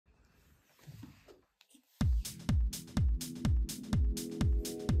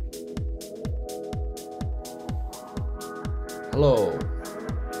Hello.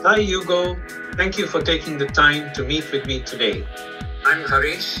 Hi, Hugo. Thank you for taking the time to meet with me today. I'm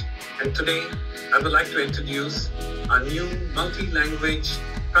Harish, and today I would like to introduce our new multi-language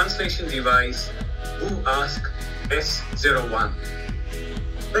translation device, wooask S01.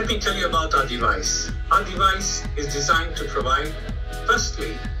 Let me tell you about our device. Our device is designed to provide,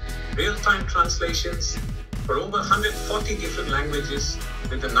 firstly, real-time translations for over 140 different languages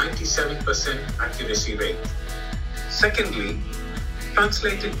with a 97% accuracy rate. Secondly,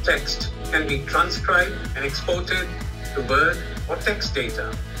 translated text can be transcribed and exported to Word or text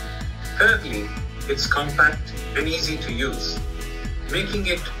data. Thirdly, it's compact and easy to use, making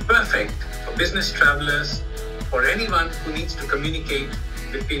it perfect for business travelers or anyone who needs to communicate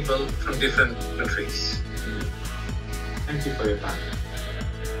with people from different countries. Thank you for your time.